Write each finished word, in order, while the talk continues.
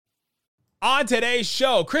On today's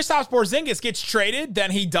show, Kristaps Porzingis gets traded, then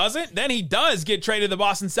he doesn't, then he does get traded to the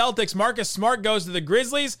Boston Celtics. Marcus Smart goes to the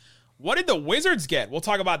Grizzlies. What did the Wizards get? We'll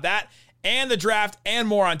talk about that and the draft and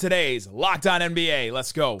more on today's Locked On NBA.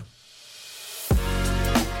 Let's go.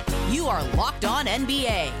 You are Locked On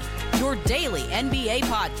NBA, your daily NBA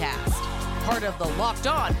podcast. Part of the Locked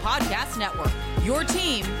On Podcast Network, your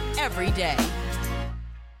team every day.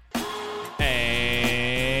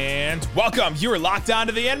 And welcome. You are locked on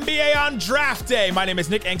to the NBA on draft day. My name is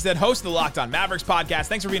Nick Angstead, host of the Locked On Mavericks podcast.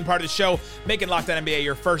 Thanks for being part of the show, making Locked On NBA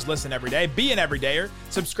your first listen every day. Be an everydayer.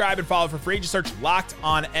 Subscribe and follow for free. Just search Locked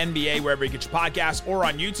On NBA wherever you get your podcasts or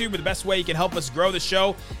on YouTube. But the best way you can help us grow the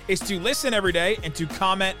show is to listen every day and to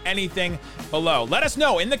comment anything below. Let us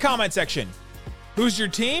know in the comment section, who's your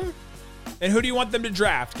team and who do you want them to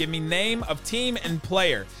draft? Give me name of team and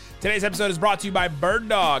player. Today's episode is brought to you by Bird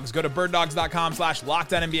Dogs. Go to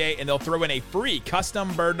birddogs.com/LockedOnNBA and they'll throw in a free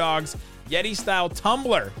custom Bird Dogs Yeti-style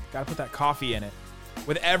tumbler. Gotta put that coffee in it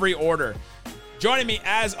with every order. Joining me,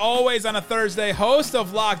 as always, on a Thursday, host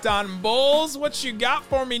of Locked On Bulls. What you got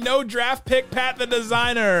for me? No draft pick, Pat the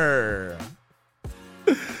designer.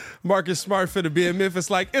 Marcus Smart finna be in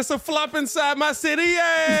Memphis like, it's a flop inside my city,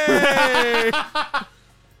 yay!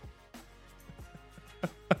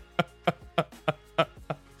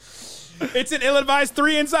 It's an ill-advised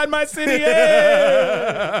 3 inside my city. Yeah.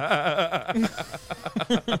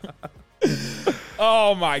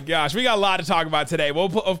 Oh, my gosh. We got a lot to talk about today.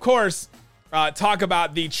 We'll, of course, talk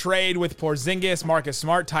about the trade with Porzingis, Marcus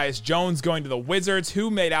Smart, Tyus Jones going to the Wizards.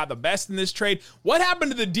 Who made out the best in this trade? What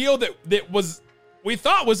happened to the deal that was we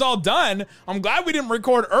thought was all done? I'm glad we didn't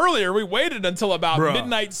record earlier. We waited until about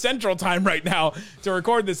midnight Central Time right now to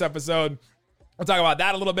record this episode. We'll talk about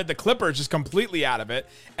that a little bit. The Clippers just completely out of it.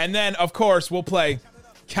 And then, of course, we'll play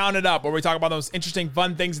Count It Up, where we talk about those interesting,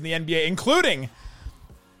 fun things in the NBA, including,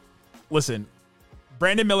 listen,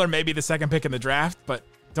 Brandon Miller may be the second pick in the draft, but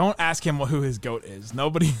don't ask him who his GOAT is.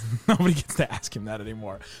 Nobody gets to ask him that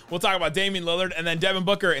anymore. We'll talk about Damian Lillard and then Devin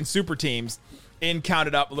Booker and super teams in Count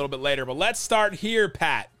It Up a little bit later. But let's start here,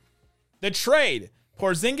 Pat. The trade.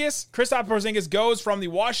 Kristaps Porzingis goes from the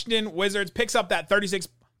Washington Wizards, picks up that $36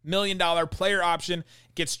 million player option,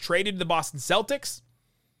 gets traded to the Boston Celtics.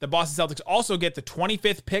 The Boston Celtics also get the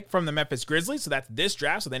 25th pick from the Memphis Grizzlies, so that's this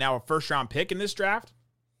draft, so they now have a first-round pick in this draft.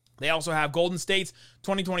 They also have Golden State's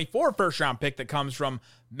 2024 first-round pick that comes from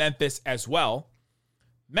Memphis as well.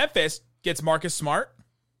 Memphis gets Marcus Smart,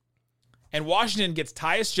 and Washington gets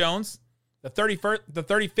Tyus Jones, the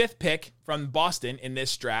 35th pick from Boston in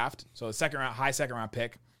this draft, so a high second-round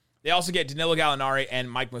pick. They also get Danilo Gallinari and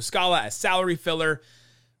Mike Muscala as salary filler.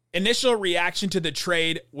 Initial reaction to the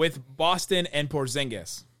trade with Boston and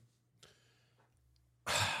Porzingis.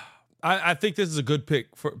 I think this is a good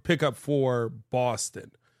pickup for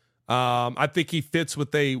Boston. I think he fits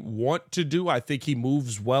what they want to do. I think he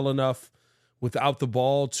moves well enough without the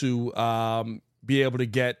ball to be able to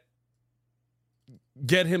get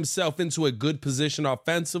himself into a good position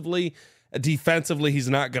offensively. Defensively, he's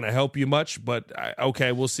not going to help you much, but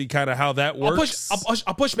okay, we'll see kind of how that works.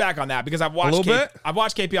 I'll push back on that because I've watched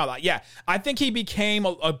KP all that. Yeah, I think he became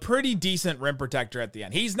a pretty decent rim protector at the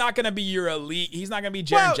end. He's not going to be your elite. He's not going to be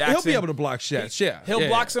Jaren Jackson. He'll be able to block shots. He'll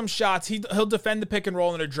block some shots. He'll defend the pick and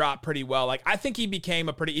roll and a drop pretty well. Like I think he became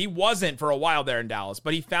he wasn't for a while there in Dallas,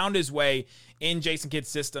 but he found his way in Jason Kidd's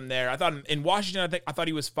system there. I thought in Washington, I thought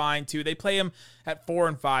he was fine too. They play him at 4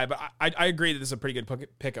 and 5, but I agree that this is a pretty good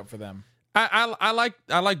pickup for them. I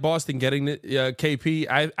like Boston getting it, KP.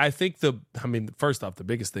 I think first off, the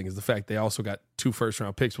biggest thing is the fact they also got 2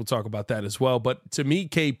 first-round picks. We'll talk about that as well. But to me,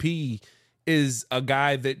 KP is a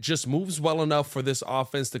guy that just moves well enough for this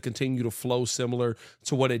offense to continue to flow similar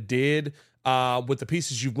to what it did with the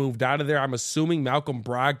pieces you've moved out of there. I'm assuming Malcolm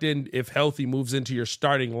Brogdon, if healthy, moves into your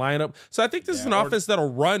starting lineup. So I think this is an offense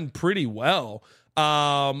that'll run pretty well.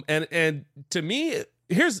 And to me,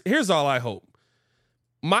 here's all I hope.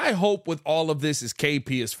 My hope with all of this is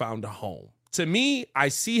KP has found a home. To me, I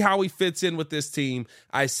see how he fits in with this team.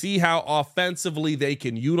 I see how offensively they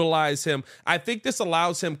can utilize him. I think this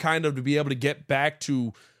allows him kind of to be able to get back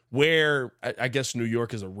to where I guess New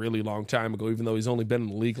York is a really long time ago, even though he's only been in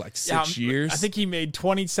the league like 6 years. I think he made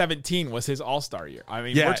 2017 was his all-star year. I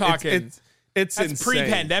mean, we're talking... That's insane.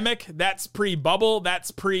 Pre-pandemic. That's pre-bubble.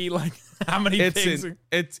 That's how many things?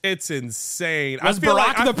 It's insane. Was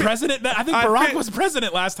Barack the president? I think Barack was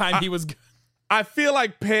president last time he was. I feel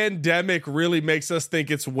like pandemic really makes us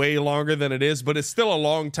think it's way longer than it is, but it's still a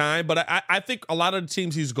long time. But I think a lot of the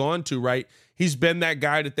teams he's gone to, right, he's been that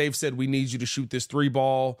guy that they've said, we need you to shoot this 3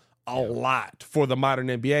 ball a lot for the modern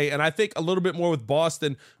NBA. And I think a little bit more with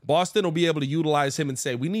Boston. Boston will be able to utilize him and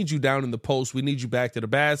say, we need you down in the post. We need you back to the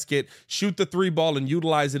basket. Shoot the 3 ball and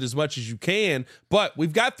utilize it as much as you can. But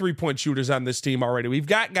we've got 3-point shooters on this team already. We've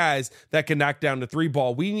got guys that can knock down the 3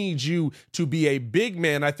 ball. We need you to be a big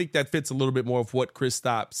man. I think that fits a little bit more of what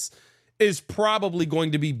Kristaps is probably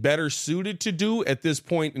going to be better suited to do at this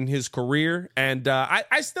point in his career. And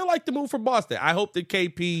I still like the move for Boston. I hope that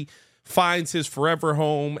KP finds his forever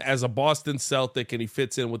home as a Boston Celtic and he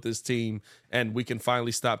fits in with this team and we can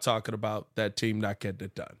finally stop talking about that team not getting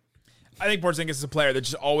it done. I think Porzingis is a player that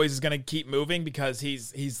just always is going to keep moving because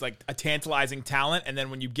he's like a tantalizing talent. And then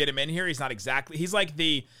when you get him in here, he's like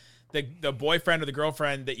the boyfriend or the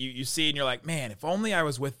girlfriend that you see and you're like, man, if only I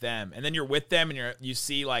was with them. And then you're with them and you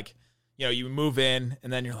see like, you know, you move in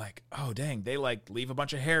and then you're like, oh dang, they like leave a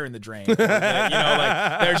bunch of hair in the drain. Or,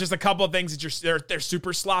 like there's just a couple of things that they're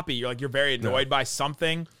super sloppy. You're like, you're very annoyed by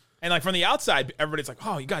something. And like from the outside, everybody's like,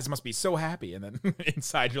 oh, you guys must be so happy. And then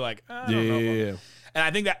inside you're like, I don't know. And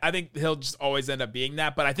I think he'll just always end up being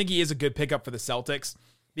that. But I think he is a good pickup for the Celtics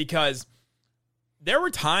because there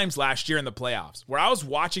were times last year in the playoffs where I was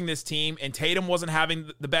watching this team and Tatum wasn't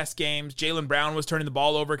having the best games. Jaylen Brown was turning the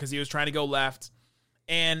ball over because he was trying to go left.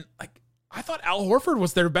 And like, I thought Al Horford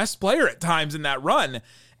was their best player at times in that run.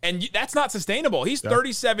 And that's not sustainable. He's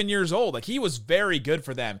 37 years old. Like, he was very good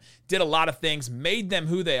for them. Did a lot of things, made them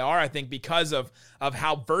who they are, I think, because of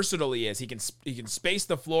how versatile he is. He can space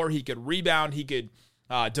the floor. He could rebound. He could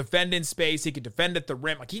defend in space. He could defend at the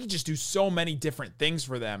rim. Like, he could just do so many different things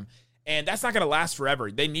for them. And that's not going to last forever.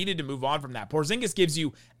 They needed to move on from that. Porzingis gives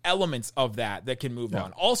you elements of that can move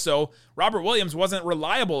on. Also, Robert Williams wasn't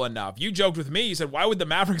reliable enough. You joked with me. You said, why would the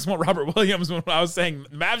Mavericks want Robert Williams when I was saying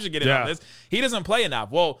the Mavs should get in on this? He doesn't play enough.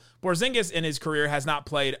 Well, Porzingis in his career has not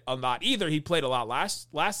played a lot either. He played a lot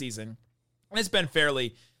last season. And it's been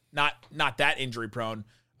fairly not that injury prone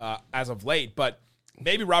as of late. But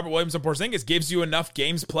maybe Robert Williams and Porzingis gives you enough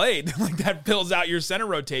games played. Like, that fills out your center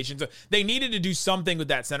rotation. So they needed to do something with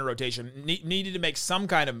that center rotation. Needed to make some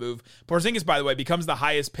kind of move. Porzingis, by the way, becomes the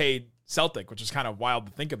highest paid Celtic, which is kind of wild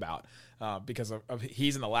to think about because of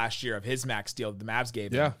he's in the last year of his max deal that the Mavs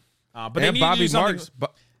gave him. But they needed to do something.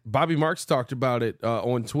 Bobby Marks talked about it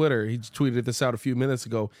on Twitter. He tweeted this out a few minutes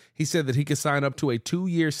ago. He said that he could sign up to a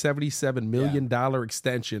 2-year, $77 million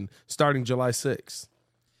extension starting July 6th.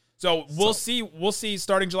 So we'll see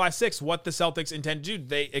starting July 6th what the Celtics intend to do. Do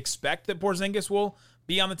they expect that Porzingis will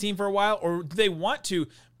be on the team for a while, or do they want to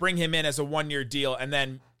bring him in as a 1-year deal and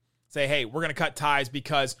then say, hey, we're going to cut ties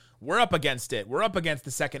because we're up against it. We're up against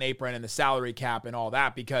the second apron and the salary cap and all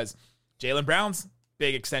that because Jaylen Brown's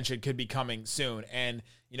big extension could be coming soon. And,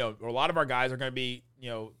 you know, a lot of our guys are going to be,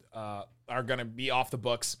 off the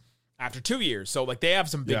books after 2 years. So, like, they have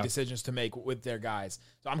some big decisions to make with their guys.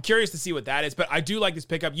 So I'm curious to see what that is. But I do like this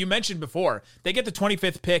pickup. You mentioned before, they get the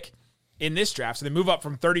 25th pick in this draft. So they move up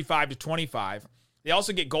from 35 to 25. They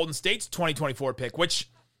also get Golden State's 2024 pick, which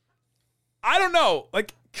I don't know.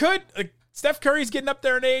 Like, Steph Curry's getting up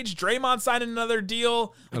there in age. Draymond signing another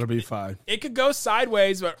deal. That'll be fine. It could go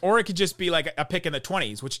sideways, or it could just be like a pick in the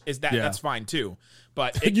 20s, which is that's fine too.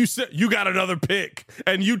 But you said you got another pick,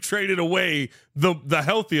 and you traded away the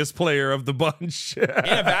healthiest player of the bunch. In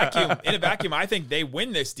a vacuum, I think they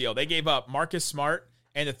win this deal. They gave up Marcus Smart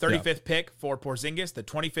and the 35th pick for Porzingis, the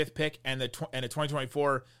 25th pick, and a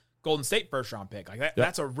 2024 Golden State first round pick. Like that,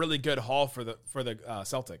 that's a really good haul for the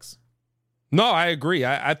Celtics. No, I agree.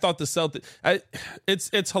 I thought the Celtics.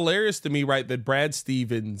 It's hilarious to me, right, that Brad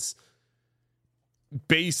Stevens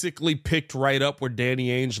basically picked right up where Danny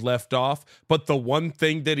Ainge left off. But the one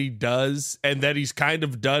thing that he does, and that he's kind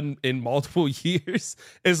of done in multiple years,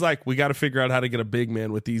 is like, we got to figure out how to get a big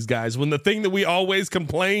man with these guys. When the thing that we always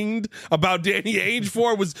complained about Danny Ainge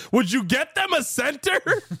for was, would you get them a center?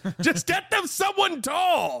 Just get them someone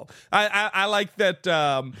tall. I like that.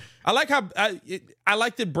 I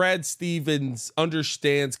like that Brad Stevens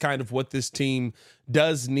understands kind of what this team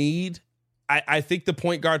does need. I think the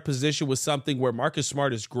point guard position was something where Marcus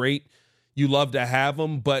Smart is great. You love to have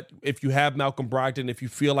him, but if you have Malcolm Brogdon, if you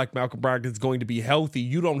feel like Malcolm Brogdon is going to be healthy,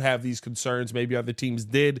 you don't have these concerns. Maybe other teams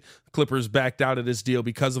did. Clippers backed out of this deal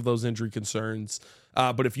because of those injury concerns.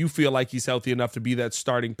 But if you feel like he's healthy enough to be that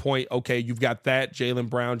starting point, okay, you've got that, Jaylen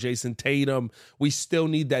Brown, Jason Tatum. We still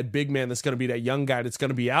need that big man that's going to be that young guy that's going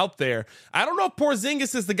to be out there. I don't know if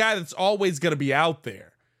Porzingis is the guy that's always going to be out there,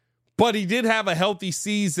 but he did have a healthy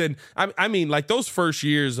season. I mean, like, those first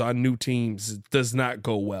years on new teams does not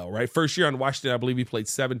go well, right? First year on Washington, I believe he played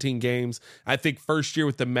 17 games. I think first year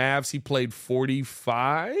with the Mavs, he played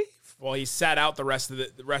 45. Well, he sat out the rest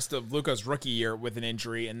of Luka's rookie year with an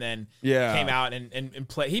injury, and then came out and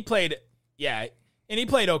play. He played, and he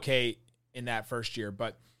played okay in that first year.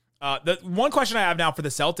 But the one question I have now for the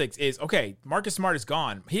Celtics is, okay, Marcus Smart is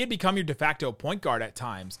gone. He had become your de facto point guard at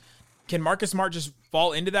times. Can Marcus Smart just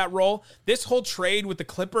fall into that role? This whole trade with the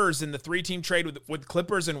Clippers and the 3-team trade with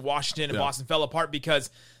Clippers and Washington and Boston fell apart because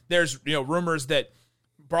there's rumors that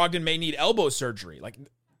Brogdon may need elbow surgery. Like,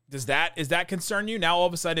 is that concern you? Now all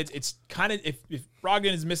of a sudden it's kind of, if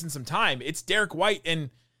Brogdon is missing some time, it's Derek White and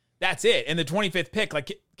that's it. And the 25th pick,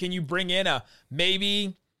 like, can you bring in a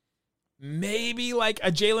maybe like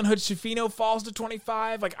a Jalen Hood-Schifino falls to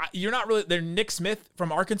 25? Like, you're not really there. Nick Smith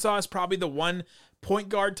from Arkansas is probably the one point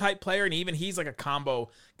guard type player, and even he's like a combo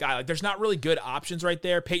guy. Like, there's not really good options right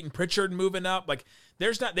there. Peyton Pritchard moving up. Like,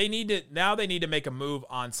 they need to make a move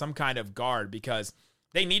on some kind of guard because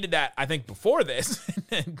they needed that, I think, before this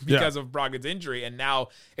because of Brogdon's injury, and now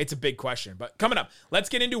it's a big question. But coming up, let's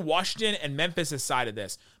get into Washington and Memphis' side of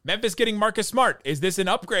this. Memphis getting Marcus Smart. Is this an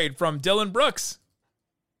upgrade from Dillon Brooks?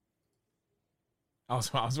 I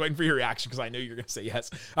was waiting for your reaction because I knew you were going to say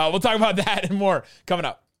yes. We'll talk about that and more coming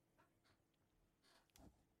up.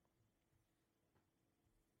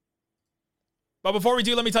 But before we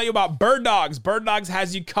do, let me tell you about Bird Dogs. Bird Dogs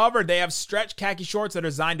has you covered. They have stretch khaki shorts that are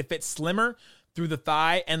designed to fit slimmer through the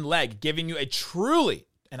thigh and leg, giving you a truly,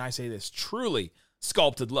 and I say this, truly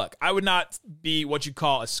sculpted look. I would not be what you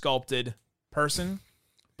call a sculpted person,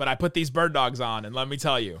 but I put these Bird Dogs on, and let me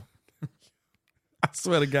tell you. I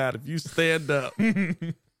swear to God, if you stand up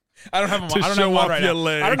I don't have them to on. show off right your now.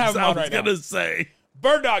 legs, I don't have them on right now. I was going to say.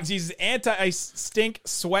 Bird Dogs uses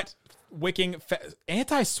anti-sweat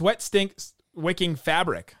stink wicking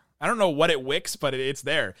fabric. I don't know what it wicks, but it's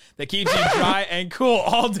there. That keeps you dry and cool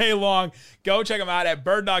all day long. Go check them out at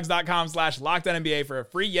birddogs.com/LockedOnNBA for a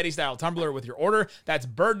free Yeti-style tumbler with your order. That's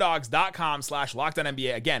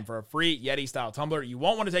birddogs.com/LockedOnNBA. Again, for a free Yeti-style tumbler. You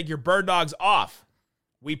won't want to take your Bird Dogs off.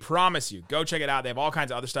 We promise you. Go check it out. They have all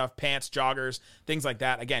kinds of other stuff, pants, joggers, things like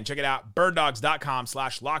that. Again, check it out,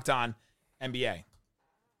 birddogs.com/LockedOnNBA.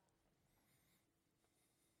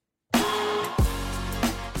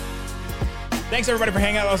 Thanks, everybody, for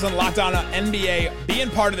hanging out with us on Locked On NBA, being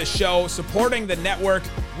part of the show, supporting the network.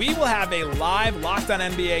 We will have a live Locked On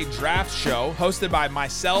NBA draft show hosted by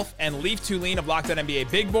myself and Leaf Tulane of Locked On NBA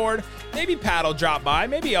Big Board. Maybe Pat will drop by.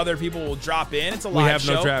 Maybe other people will drop in. It's a live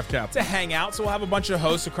show. We have no draft capital to hang out, so we'll have a bunch of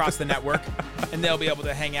hosts across the network, and they'll be able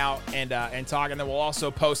to hang out and talk. And then we'll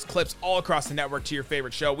also post clips all across the network to your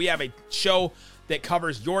favorite show. We have a show that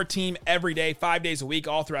covers your team every day, 5 days a week,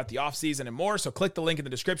 all throughout the offseason and more. So click the link in the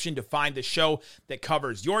description to find the show that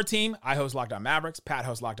covers your team. I host Locked On Mavericks. Pat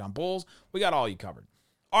hosts Locked On Bulls. We got all you covered.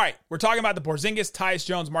 All right, we're talking about the Porzingis, Tyus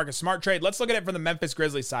Jones, Marcus Smart trade. Let's look at it from the Memphis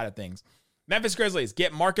Grizzlies side of things. Memphis Grizzlies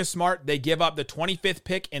get Marcus Smart. They give up the 25th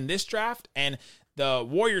pick in this draft and the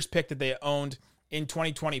Warriors pick that they owned in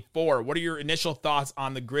 2024. What are your initial thoughts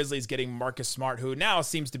on the Grizzlies getting Marcus Smart, who now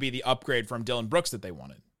seems to be the upgrade from Dillon Brooks that they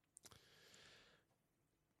wanted?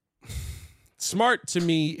 Smart to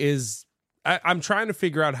me is, I'm trying to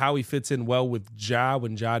figure out how he fits in well with Ja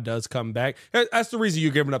when Ja does come back. That's the reason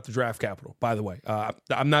you're giving up the draft capital, by the way.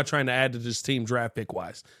 I'm not trying to add to this team draft pick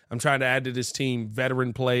wise. I'm trying to add to this team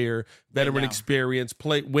veteran player, veteran experience,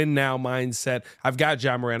 win now mindset. I've got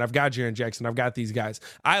Ja Morant, I've got Jaren Jackson, I've got these guys.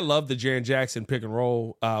 I love the Jaren Jackson pick and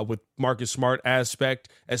roll with Marcus Smart aspect,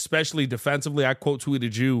 especially defensively. I quote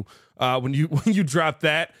tweeted you when you drop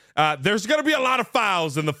that. There's going to be a lot of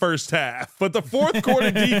fouls in the first half, but the fourth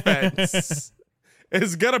quarter defense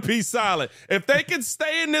is going to be solid. If they can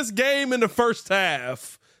stay in this game in the first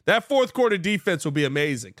half, that fourth quarter defense will be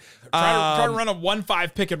amazing. Try to run a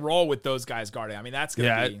 1-5 pick and roll with those guys guarding. I mean, that's going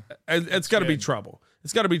to be it's going to be trouble.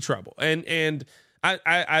 It's going to be trouble. And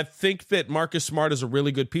I think that Marcus Smart is a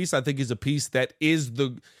really good piece. I think he's a piece that is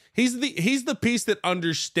he's the piece that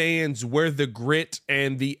understands where the grit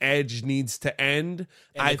and the edge needs to end.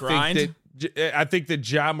 I think that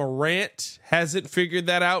Ja Morant hasn't figured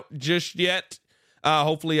that out just yet.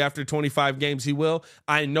 Hopefully after 25 games he will.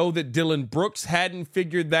 I know that Dillon Brooks hadn't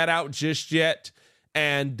figured that out just yet.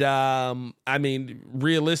 And I mean,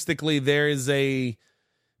 realistically,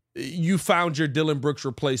 you found your Dillon Brooks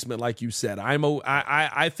replacement, like you said.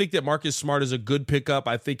 I think that Marcus Smart is a good pickup.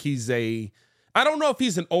 I think I don't know if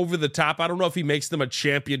he's an over the top. I don't know if he makes them a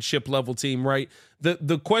championship level team, right?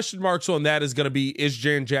 The question marks on that is going to be, is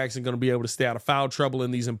Jaren Jackson going to be able to stay out of foul trouble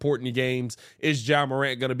in these important games? Is Ja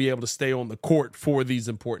Morant going to be able to stay on the court for these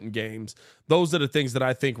important games? Those are the things that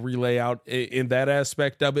I think relay out in that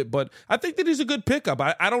aspect of it. But I think that he's a good pickup.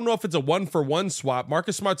 I don't know if it's a 1-for-1 swap.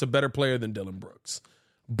 Marcus Smart's a better player than Dillon Brooks.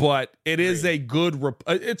 but it is a good.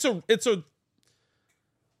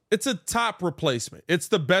 It's a top replacement. It's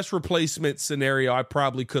the best replacement scenario I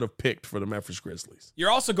probably could have picked for the Memphis Grizzlies. You're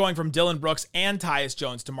also going from Dillon Brooks and Tyus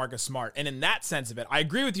Jones to Marcus Smart. And in that sense of it, I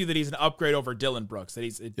agree with you that he's an upgrade over Dillon Brooks, that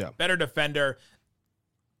he's a better defender,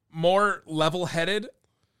 more level-headed.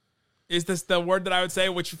 Is this the word that I would say,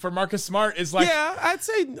 which for Marcus Smart is like... Yeah, I'd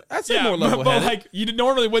say more level-headed. But like, you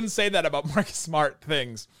normally wouldn't say that about Marcus Smart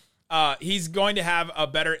things. He's going to have a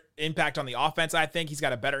better impact on the offense, I think. He's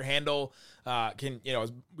got a better handle. Is going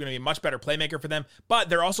to be a much better playmaker for them. But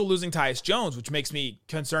they're also losing Tyus Jones, which makes me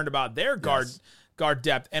concerned about their guard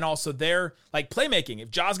depth and also their playmaking.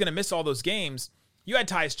 If Ja's going to miss all those games, you had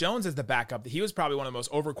Tyus Jones as the backup. He was probably one of the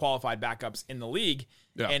most overqualified backups in the league.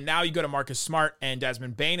 Yeah. And now you go to Marcus Smart and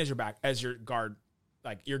Desmond Bane as your guard,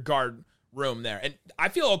 your guard room there. And I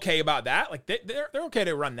feel okay about that. Like they're okay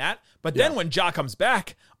to run that. But then when Ja comes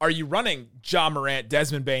back, are you running Ja Morant,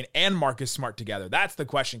 Desmond Bane, and Marcus Smart together? That's the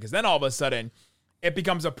question. Because then all of a sudden it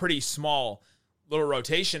becomes a pretty small little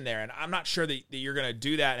rotation there. And I'm not sure that you're going to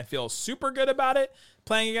do that and feel super good about it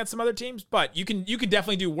playing against some other teams. But you can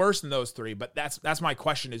definitely do worse than those three. But that's my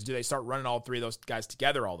question is, do they start running all three of those guys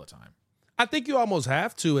together all the time? I think you almost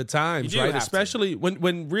have to at times, right? Especially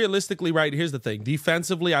when realistically, right, here's the thing.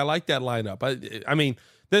 Defensively, I like that lineup. I mean,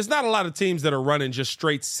 there's not a lot of teams that are running just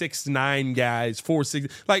straight 6'9" guys, 4'6".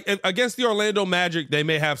 Like against the Orlando Magic, they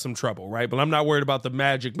may have some trouble, right? But I'm not worried about the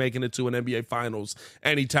Magic making it to an NBA Finals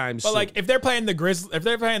anytime soon. But like if they're playing if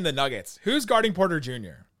they're playing the Nuggets, who's guarding Porter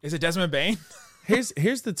Jr.? Is it Desmond Bane?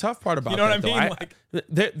 Here's the tough part about that. You know what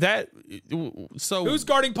I mean? So who's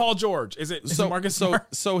guarding Paul George? Is it Marcus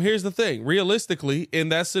Smart? So here's the thing. Realistically, in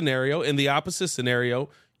that scenario, in the opposite scenario,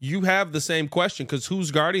 you have the same question because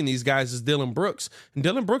who's guarding these guys is Dillon Brooks, and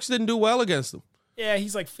Dillon Brooks didn't do well against them. Yeah,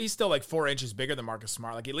 he's still 4 inches bigger than Marcus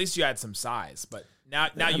Smart. Like at least you had some size, but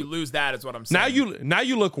now you lose that is what I'm saying. Now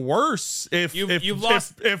you look worse if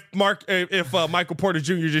Michael Porter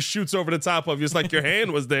Jr. just shoots over the top of you. It's like your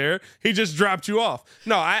hand was there. He just dropped you off.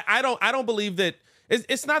 No, I don't believe that.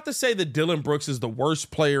 It's not to say that Dillon Brooks is the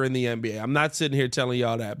worst player in the NBA. I'm not sitting here telling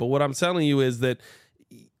y'all that. But what I'm telling you is that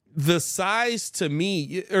the size to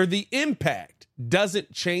me, or the impact,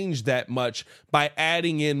 doesn't change that much by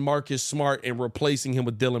adding in Marcus Smart and replacing him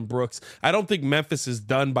with Dillon Brooks. I don't think Memphis is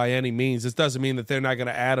done by any means. This doesn't mean that they're not going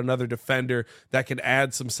to add another defender that can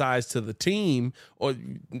add some size to the team. Or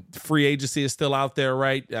free agency is still out there,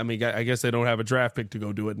 right? I mean, I guess they don't have a draft pick to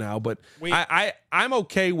go do it now, but I'm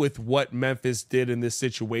okay with what Memphis did in this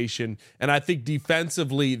situation, and I think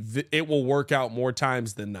defensively it will work out more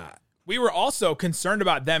times than not. We were also concerned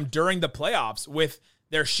about them during the playoffs with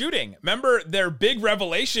their shooting. Remember, their big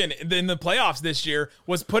revelation in the playoffs this year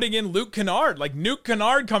was putting in Luke Kennard. Like Luke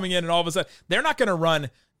Kennard coming in, and all of a sudden, they're not going to run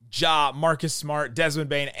Ja, Marcus Smart, Desmond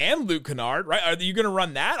Bane, and Luke Kennard, right? Are you going to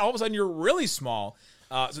run that? All of a sudden, you're really small.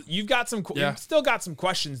 So you've still got some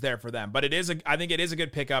questions there for them. But I think it is a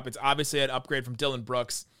good pickup. It's obviously an upgrade from Dillon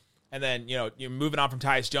Brooks. And then, you're moving on from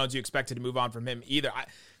Tyus Jones. You expected to move on from him either.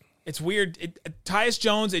 It's weird. Tyus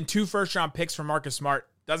Jones and 2 first-round picks from Marcus Smart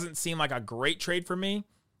doesn't seem like a great trade for me,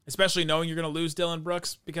 especially knowing you're going to lose Dillon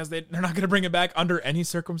Brooks because they're not going to bring him back under any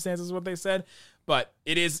circumstances, is what they said. But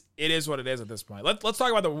it is what it is at this point. Let's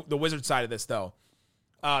talk about the Wizards side of this, though.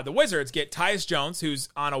 The Wizards get Tyus Jones, who's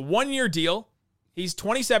on a 1-year deal. He's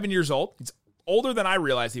 27 years old. He's older than I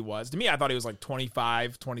realized he was. To me, I thought he was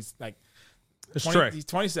 25, 20, he's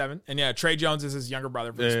 27. And yeah, Trey Jones is his younger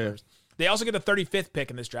brother for the Spurs. They also get the 35th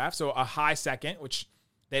pick in this draft, so a high second, which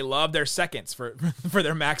they love their seconds for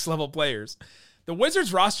their max level players. The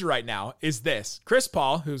Wizards roster right now is this: Chris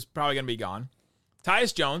Paul, who's probably going to be gone,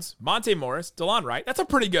 Tyus Jones, Monte Morris, DeLon Wright. That's a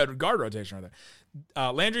pretty good guard rotation right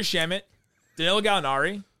there. Landry Shamet, Danilo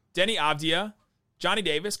Gallinari, Denny Avdia, Johnny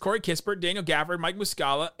Davis, Corey Kispert, Daniel Gafford, Mike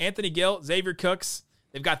Muscala, Anthony Gill, Xavier Cooks.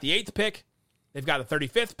 They've got the 8th pick. They've got the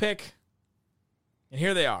 35th pick. And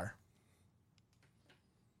here they are.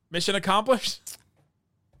 Mission accomplished?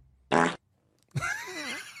 I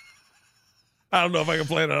don't know if I can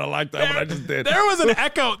play that. I like that, but I just did. There was an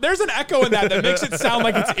echo. There's an echo in that makes it sound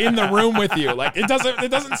like it's in the room with you. Like it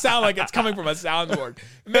doesn't sound like it's coming from a soundboard.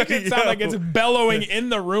 It makes it sound like it's bellowing in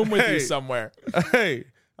the room with you somewhere. Hey,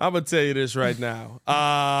 I'm gonna tell you this right now.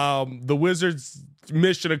 The Wizards'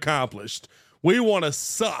 mission accomplished. We want to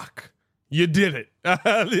suck. You did it.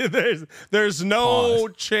 There's no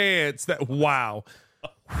chance that. Wow.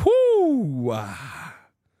 Whoo.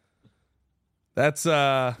 That's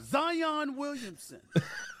Zion Williamson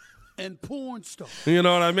and porn star. You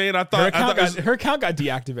know what I mean? I thought her account got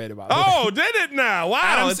deactivated. By the way. Oh, did it now?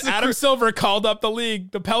 Wow. Adam Silver called up the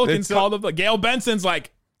league. The Pelicans called up. Gail Benson's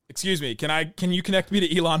like, Excuse me. Can you connect me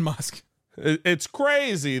to Elon Musk? It's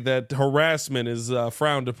crazy that harassment is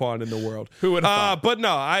frowned upon in the world. Who would have thought? But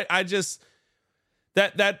no, I just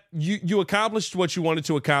that you accomplished what you wanted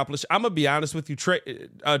to accomplish. I'm gonna be honest with you.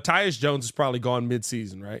 Tyus Jones is probably gone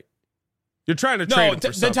mid-season, right? You're trying to trade him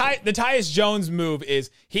for something. The Tyus Jones move is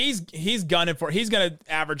he's gunning for. He's gonna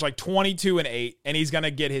average like 22 and 8, and he's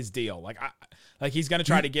gonna get his deal. Like he's gonna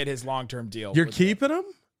try to get his long-term deal. You're keeping him?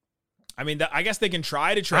 I mean, I guess they can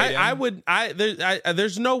try to trade him.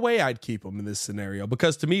 There's no way I'd keep him in this scenario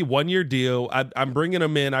because to me, 1-year deal. I'm bringing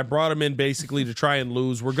him in. I brought him in basically to try and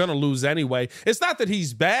lose. We're gonna lose anyway. It's not that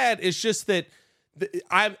he's bad. It's just that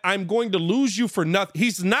I'm going to lose you for nothing.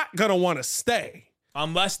 He's not gonna want to stay.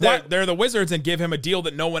 Unless they're the Wizards and give him a deal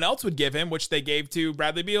that no one else would give him, which they gave to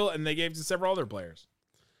Bradley Beal and they gave to several other players.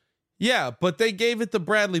 Yeah, but they gave it to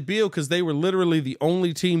Bradley Beal because they were literally the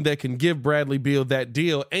only team that can give Bradley Beal that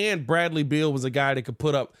deal. And Bradley Beal was a guy that could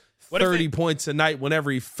put up 30 points a night whenever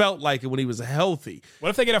he felt like it when he was healthy. What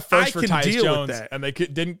if they get a first for Tyus Jones and they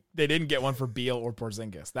didn't get one for Beal or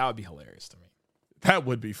Porzingis? That would be hilarious to me. That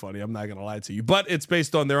would be funny. I'm not going to lie to you, but it's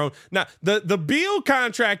based on their own. Now, the Beal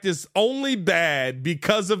contract is only bad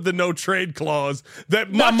because of the no trade clause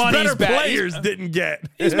that much better players didn't get.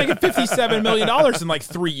 He's making $57 million in like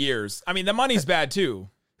 3 years. I mean, the money's bad too.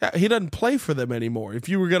 He doesn't play for them anymore. If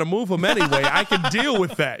you were going to move him anyway, I can deal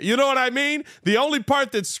with that. You know what I mean? The only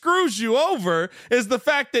part that screws you over is the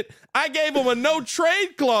fact that I gave him a no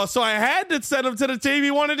trade clause, so I had to send him to the team he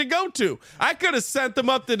wanted to go to. I could have sent them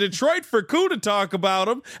up to Detroit for Koo to talk about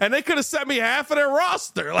him, and they could have sent me half of their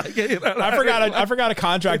roster. Like, you know, I forgot a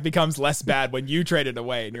contract becomes less bad when you trade it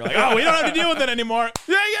away, and you're like, oh, we don't have to deal with it anymore.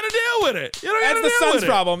 Yeah, you got to deal with it. That's the Suns'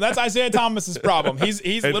 problem. That's Isaiah Thomas's problem. He's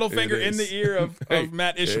little finger in the ear of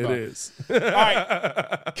Matt Ishbia. It is. All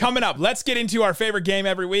right, coming up, let's get into our favorite game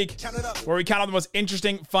every week, where we count on the most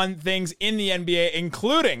interesting, fun things in the NBA,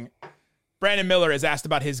 including Brandon Miller is asked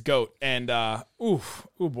about his GOAT, and oh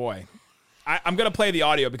boy. I'm going to play the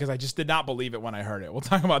audio because I just did not believe it when I heard it. We'll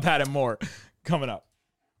talk about that and more coming up.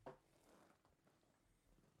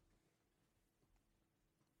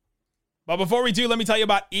 But before we do, let me tell you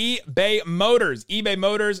about eBay Motors. eBay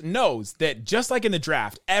Motors knows that just like in the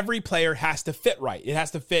draft, every player has to fit right. It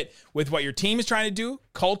has to fit with what your team is trying to do,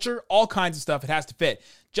 culture, all kinds of stuff. It has to fit.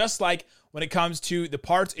 Just like when it comes to the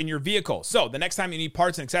parts in your vehicle. So the next time you need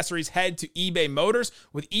parts and accessories, head to eBay Motors.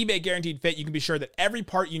 With eBay Guaranteed Fit, you can be sure that every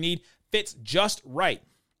part you need fits just right,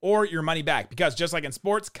 or your money back. Because just like in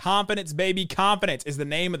sports, confidence, baby, confidence is the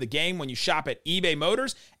name of the game when you shop at eBay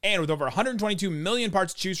Motors. And with over 122 million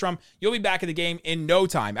parts to choose from, you'll be back in the game in no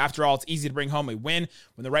time. After all, it's easy to bring home a win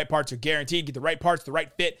when the right parts are guaranteed. Get the right parts, the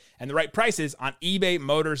right fit, and the right prices on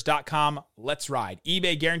ebaymotors.com. Let's ride.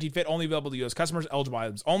 eBay Guaranteed Fit, only available to U.S. customers, eligible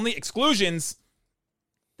items only. Exclusions,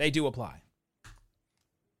 they do apply.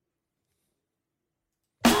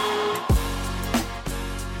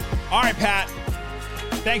 All right, Pat.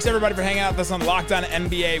 Thanks, everybody, for hanging out with us on Locked On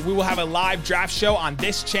NBA. We will have a live draft show on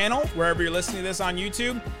this channel, wherever you're listening to this on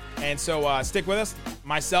YouTube. And so stick with us.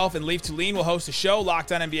 Myself and Leaf Tulane will host a show.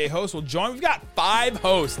 Locked On NBA hosts will join. We've got 5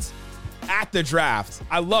 hosts at the draft.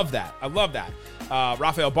 I love that.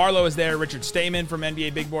 Rafael Barlow is there. Richard Stayman from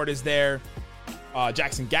NBA Big Board is there.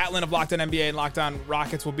 Jackson Gatlin of Locked On NBA and Locked On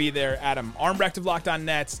Rockets will be there. Adam Armbrecht of Locked On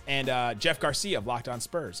Nets and Jeff Garcia of Locked On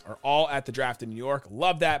Spurs are all at the draft in New York.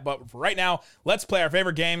 Love that. But for right now, let's play our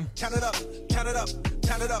favorite game. Count it up, count it up,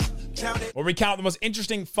 count it up, count it. Where we count the most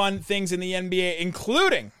interesting, fun things in the NBA,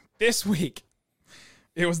 including this week.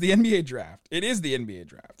 It was the NBA draft. It is the NBA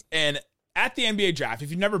draft. And at the NBA draft,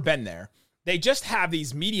 if you've never been there, they just have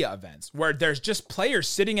these media events where there's just players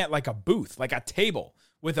sitting at like a booth, like a table,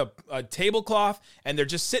 with a tablecloth, and they're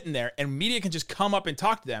just sitting there, and media can just come up and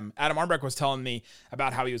talk to them. Adam Armbrecht was telling me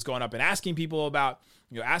about how he was going up and asking people about,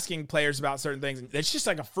 asking players about certain things. It's just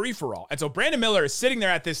like a free-for-all. And so Brandon Miller is sitting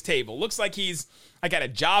there at this table. Looks like he's like at a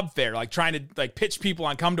job fair, like trying to like pitch people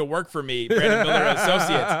on come to work for me, Brandon Miller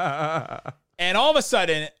Associates. And all of a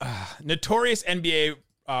sudden, notorious NBA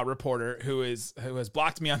reporter who has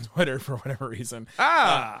blocked me on Twitter for whatever reason,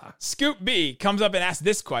 Scoop B, comes up and asks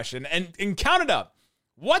this question, and count it up.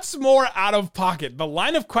 What's more out of pocket, the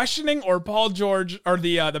line of questioning or Paul George, or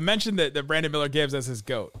the mention that Brandon Miller gives as his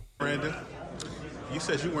GOAT? Brandon, you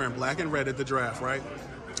said you were wearing black and red at the draft, right?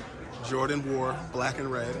 Jordan wore black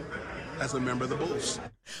and red as a member of the Bulls.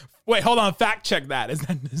 Wait, hold on. Fact check that. Is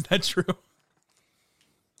that true?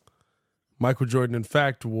 Michael Jordan, in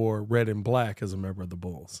fact, wore red and black as a member of the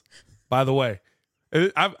Bulls. By the way,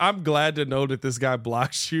 I'm glad to know that this guy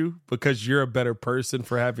blocks you because you're a better person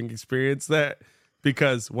for having experienced that.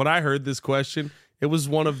 Because when I heard this question, it was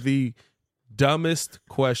one of the dumbest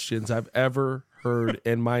questions I've ever heard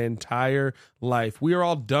in my entire life. We are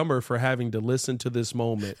all dumber for having to listen to this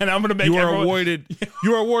moment. And I'm going to make you are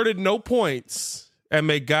awarded no points. And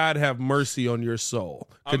may God have mercy on your soul.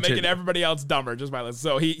 I'm making everybody else dumber just by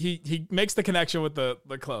listening. So he makes the connection with the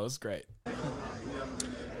clothes. Great.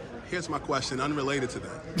 Here's my question, unrelated to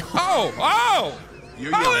that.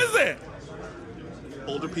 You're young. How is it?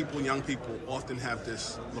 Older people, young people often have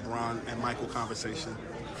this LeBron and Michael conversation.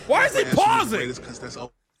 Why is he pausing? Because that's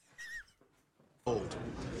old.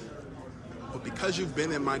 But because you've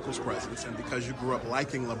been in Michael's presence and because you grew up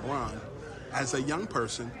liking LeBron, as a young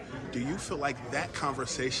person, do you feel like that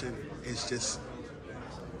conversation is just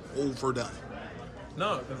overdone?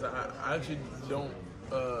 No, because I actually don't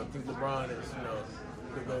think LeBron is,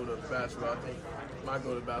 the go to basketball. I think my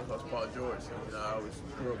go to basketball is Paul George. I always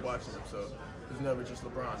grew up watching him, so it's never just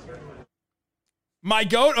LeBron. My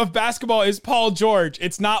GOAT of basketball is Paul George.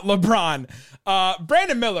 It's not LeBron.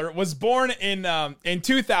 Brandon Miller was born in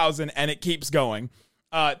 2000, and it keeps going.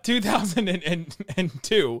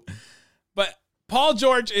 2002. But Paul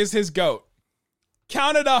George is his GOAT.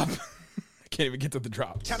 Count it up. I can't even get to the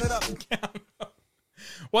drop. Count it up.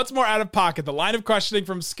 What's more out of pocket, the line of questioning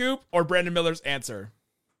from Scoop or Brandon Miller's answer?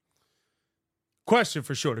 Question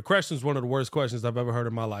for sure. The question is one of the worst questions I've ever heard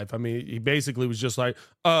in my life. I mean, he basically was just like,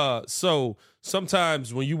 so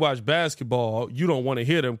sometimes when you watch basketball, you don't want to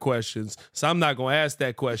hear them questions. So I'm not going to ask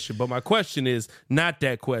that question. But my question is not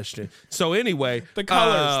that question. So anyway. The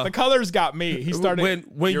colors got me. He started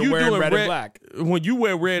when you're wearing red and black. When you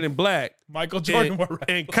wear red and black. Michael Jordan wore red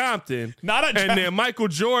in Compton. And then Michael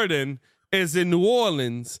Jordan is in New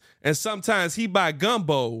Orleans. And sometimes he buy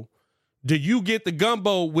gumbo. Do you get the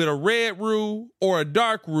gumbo with a red roux or a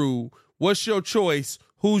dark roux? What's your choice?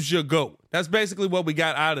 Who's your GOAT? That's basically what we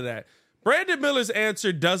got out of that. Brandon Miller's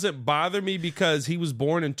answer doesn't bother me because he was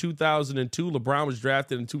born in 2002. LeBron was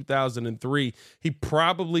drafted in 2003. He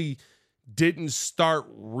probably didn't start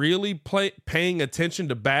really paying attention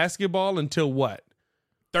to basketball until what?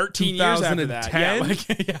 13 years after that.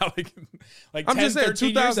 Like 10, I'm just saying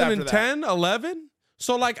 2010, 11.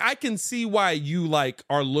 So, I can see why you,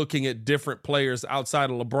 are looking at different players outside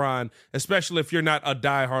of LeBron, especially if you're not a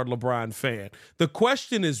diehard LeBron fan. The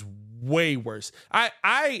question is way worse.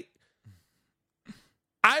 I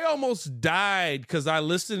almost died because I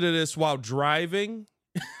listened to this while driving,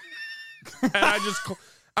 and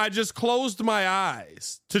I just closed my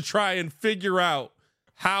eyes to try and figure out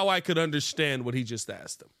how I could understand what he just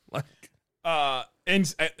asked him.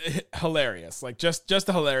 Hilarious, just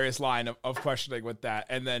a hilarious line of questioning with that,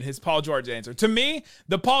 and then his Paul George answer. To me,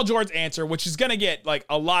 the Paul George answer, which is gonna get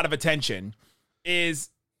a lot of attention, is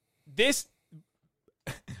this.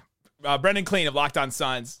 Brendan Clean of Locked On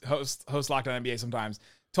Suns, host Locked On NBA sometimes,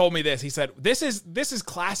 told me this. He said, "This is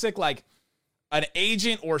classic an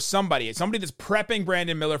agent or somebody that's prepping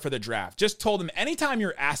Brandon Miller for the draft. Just told him anytime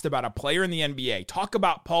you're asked about a player in the NBA, talk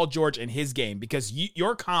about Paul George and his game because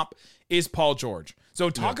your comp is Paul George. So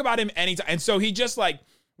talk about him anytime." And so he just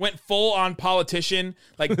went full on politician,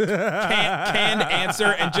 canned answer,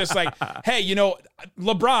 and just hey,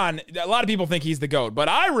 LeBron, a lot of people think he's the GOAT, but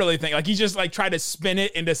I really think he just tried to spin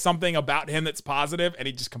it into something about him that's positive, and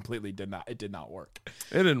he just completely did not work.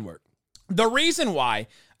 It didn't work. The reason why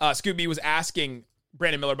Scooby was asking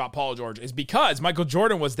Brandon Miller about Paul George is because Michael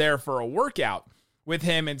Jordan was there for a workout with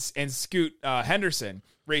him and Scoot Henderson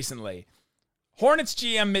recently. Hornets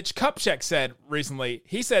GM Mitch Kupchak said recently,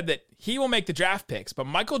 he said that he will make the draft picks, but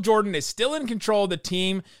Michael Jordan is still in control of the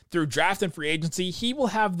team through draft and free agency. He will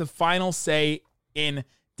have the final say in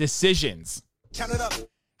decisions. Count it up.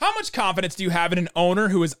 How much confidence do you have in an owner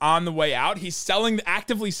who is on the way out? He's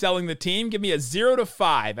actively selling the team. Give me a 0 to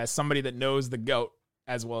 5 as somebody that knows the GOAT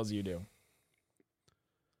as well as you do.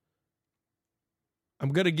 I'm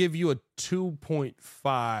going to give you a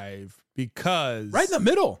 2.5 because... Right in the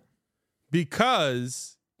middle.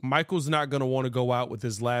 Because Michael's not going to want to go out with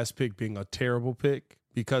his last pick being a terrible pick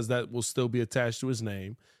because that will still be attached to his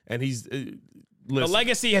name. And he's... The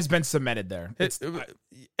legacy has been cemented there.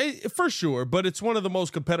 For sure, but it's one of the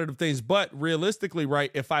most competitive things. But realistically, right,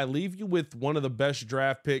 if I leave you with one of the best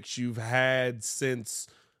draft picks you've had since,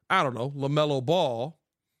 I don't know, LaMelo Ball,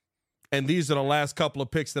 and these are the last couple of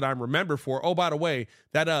picks that I'm remembered for. Oh, by the way,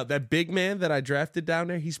 that big man that I drafted down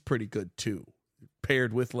there, he's pretty good too,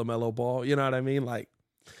 paired with LaMelo Ball. You know what I mean?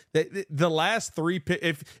 The last three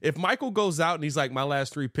picks, if Michael goes out and he's like, my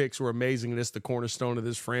last three picks were amazing and it's the cornerstone of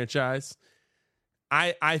this franchise,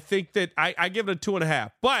 I think that I give it a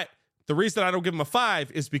 2.5. But the reason I don't give him a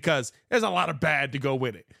 5 is because there's a lot of bad to go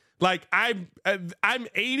with it. I'm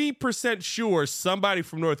 80% sure somebody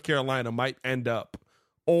from North Carolina might end up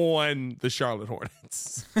on the Charlotte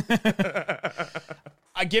Hornets.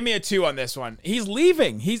 Give me a 2 on this one. He's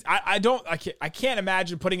leaving. I can't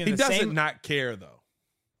imagine putting in he the doesn't same. not care though.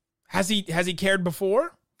 Has he cared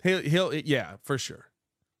before? He'll yeah, for sure.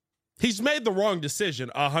 He's made the wrong decision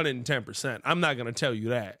 110%. I'm not going to tell you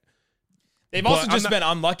that. They've also just been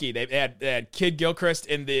unlucky. They had Kid Gilchrist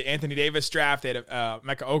in the Anthony Davis draft. They had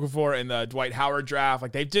Mecca Okafor in the Dwight Howard draft.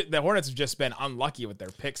 Like the Hornets have just been unlucky with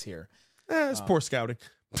their picks here. It's poor scouting.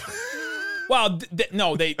 Well,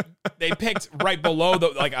 no, they picked right below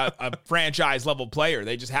a franchise level player.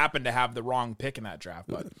 They just happened to have the wrong pick in that draft.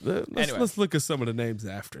 But let's look at some of the names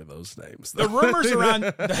after those names. The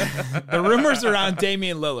rumors around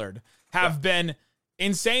Damian Lillard have been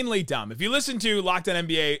insanely dumb. If you listen to Locked On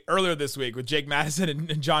NBA earlier this week with Jake Madison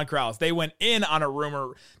and John Krause, they went in on a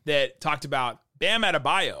rumor that talked about Bam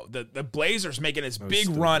Adebayo, the Blazers making this big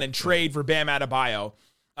run and trade for Bam Adebayo.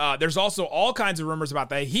 There's also all kinds of rumors about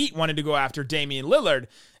the Heat wanting to go after Damian Lillard.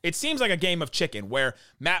 It seems like a game of chicken where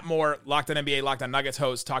Matt Moore, Locked On NBA, Locked On Nuggets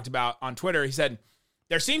host, talked about on Twitter. He said,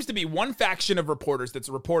 there seems to be one faction of reporters that's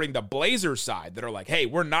reporting the Blazers side that are like, hey,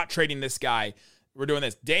 we're not trading this guy. We're doing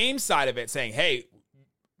this. Dame's side of it saying, hey,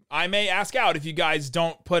 I may ask out if you guys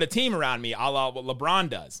don't put a team around me, a la what LeBron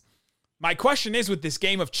does. My question is with this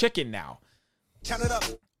game of chicken now. Count it up.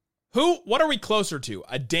 What are we closer to?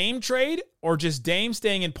 A Dame trade or just Dame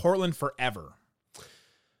staying in Portland forever?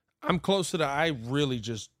 I'm closer to I really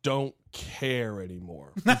just don't care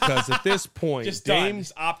anymore. Because at this point, just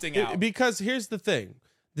opting out. Because here's the thing.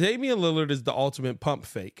 Damian Lillard is the ultimate pump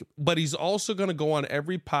fake, but he's also going to go on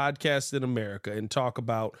every podcast in America and talk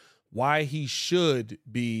about why he should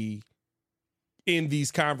be in these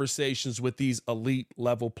conversations with these elite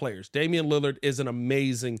level players. Damian Lillard is an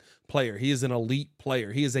amazing player. He is an elite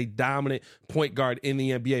player. He is a dominant point guard in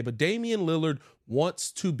the NBA, but Damian Lillard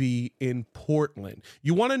wants to be in Portland.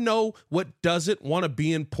 You want to know what doesn't want to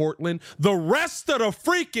be in Portland? The rest of the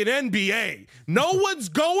freaking NBA. No one's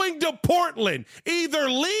going to Portland. Either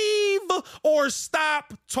leave or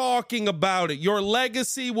stop talking about it. Your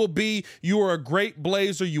legacy will be you are a great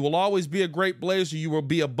Blazer. You will always be a great Blazer. You will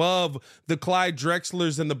be above the Clyde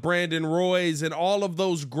Drexlers and the Brandon Roys and all of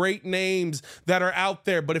those great names that are out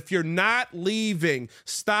there. But if you're not leaving,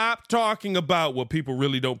 stop talking about, well, people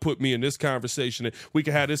really don't put me in this conversation. We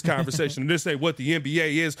can have this conversation and this ain't what the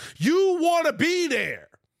NBA is. You want to be there.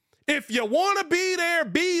 If you want to be there,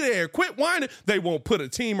 be there. Quit whining. They won't put a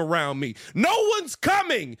team around me. No one's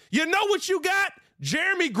coming. You know what you got?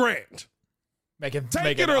 Jeremy Grant. Making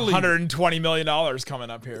 $120 million coming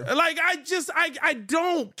up here. Like, I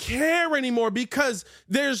don't care anymore because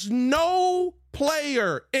there's no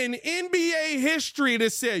player in NBA history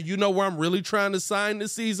that said, you know where I'm really trying to sign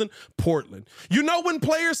this season? Portland. You know when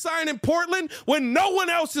players sign in Portland? When no one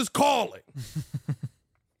else is calling.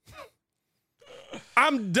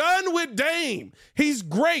 I'm done with Dame. He's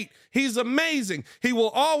great. He's amazing. He will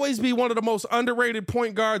always be one of the most underrated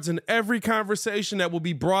point guards in every conversation that will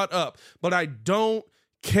be brought up. But I don't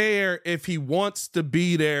care if he wants to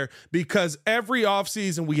be there because every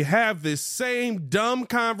offseason we have this same dumb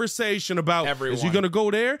conversation about is he going to go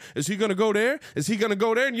there? Is he going to go there? Is he going to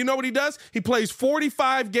go there? And you know what he does? He plays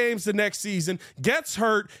 45 games the next season, gets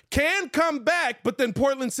hurt, can come back, but then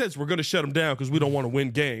Portland says we're going to shut him down because we don't want to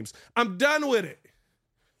win games. I'm done with it.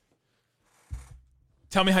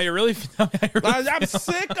 Tell me how you really feel. I'm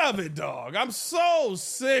sick of it, dog. I'm so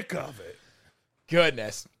sick of it.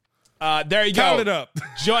 Goodness. There you go. Count it up.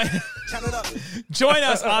 Join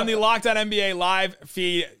us on the Locked On NBA live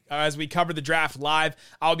feed as we cover the draft live.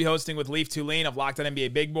 I'll be hosting with Leaf Tulane of Locked On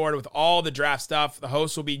NBA Big Board with all the draft stuff. The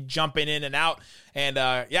hosts will be jumping in and out. And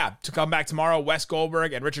to come back tomorrow, Wes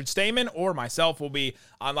Goldberg and Richard Stamen or myself will be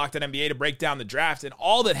on Locked On NBA to break down the draft and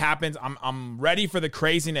all that happens. I'm ready for the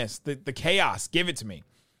craziness, the chaos. Give it to me.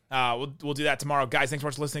 We'll do that tomorrow. Guys, thanks so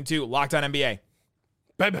much for listening to Locked On NBA.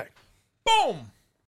 Bye-bye. Boom.